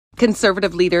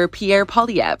Conservative leader Pierre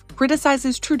Poilievre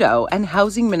criticizes Trudeau and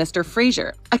Housing Minister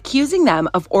Fraser, accusing them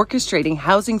of orchestrating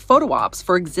housing photo ops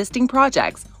for existing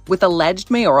projects with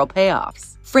alleged mayoral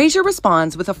payoffs. Fraser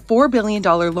responds with a $4 billion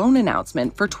loan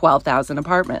announcement for 12,000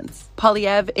 apartments.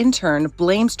 Poilievre, in turn,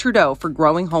 blames Trudeau for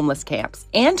growing homeless camps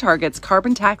and targets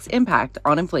carbon tax impact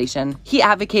on inflation. He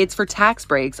advocates for tax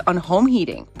breaks on home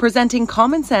heating, presenting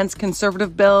common-sense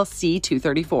Conservative Bill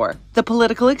C-234. The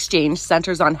political exchange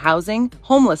centers on housing,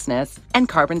 homelessness, and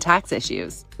carbon tax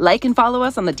issues. Like and follow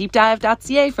us on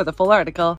thedeepdive.ca for the full article.